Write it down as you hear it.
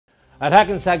At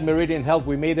Hackensack Meridian Health,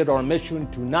 we made it our mission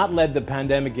to not let the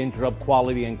pandemic interrupt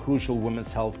quality and crucial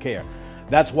women's health care.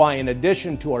 That's why, in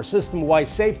addition to our system-wide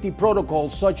safety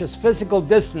protocols such as physical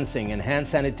distancing,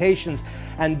 enhanced sanitations,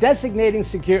 and designating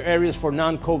secure areas for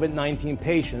non-COVID-19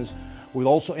 patients, we've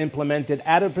also implemented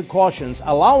added precautions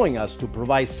allowing us to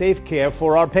provide safe care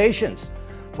for our patients.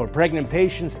 For pregnant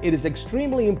patients, it is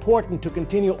extremely important to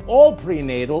continue all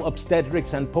prenatal,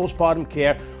 obstetrics, and postpartum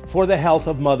care for the health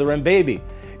of mother and baby.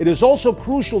 It is also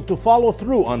crucial to follow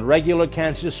through on regular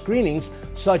cancer screenings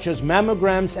such as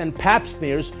mammograms and pap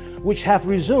smears, which have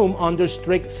resumed under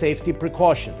strict safety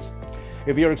precautions.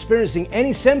 If you're experiencing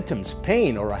any symptoms,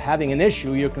 pain, or are having an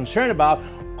issue you're concerned about,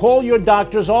 call your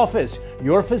doctor's office.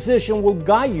 Your physician will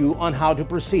guide you on how to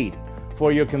proceed.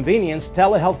 For your convenience,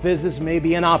 telehealth visits may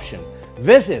be an option.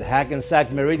 Visit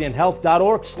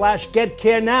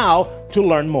hackensackmeridianhealth.org/getcarenow to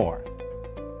learn more.